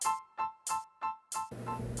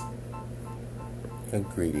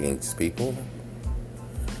Greetings, people.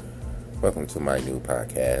 Welcome to my new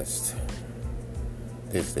podcast.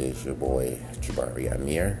 This is your boy, Jabari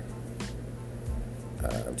Amir.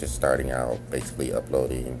 I'm just starting out, basically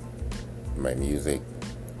uploading my music.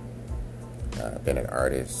 I've been an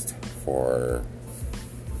artist for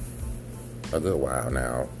a good while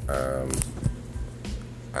now.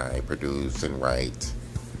 I produce and write,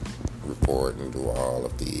 record, and do all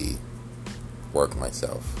of the work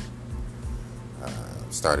myself.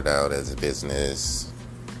 Started out as a business,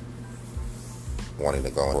 wanting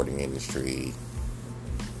to go in the recording industry,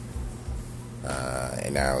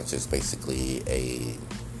 and now it's just basically a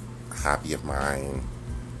hobby of mine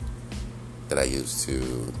that I use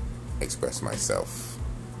to express myself.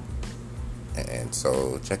 And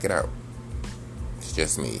so check it out. It's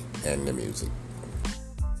just me and the music.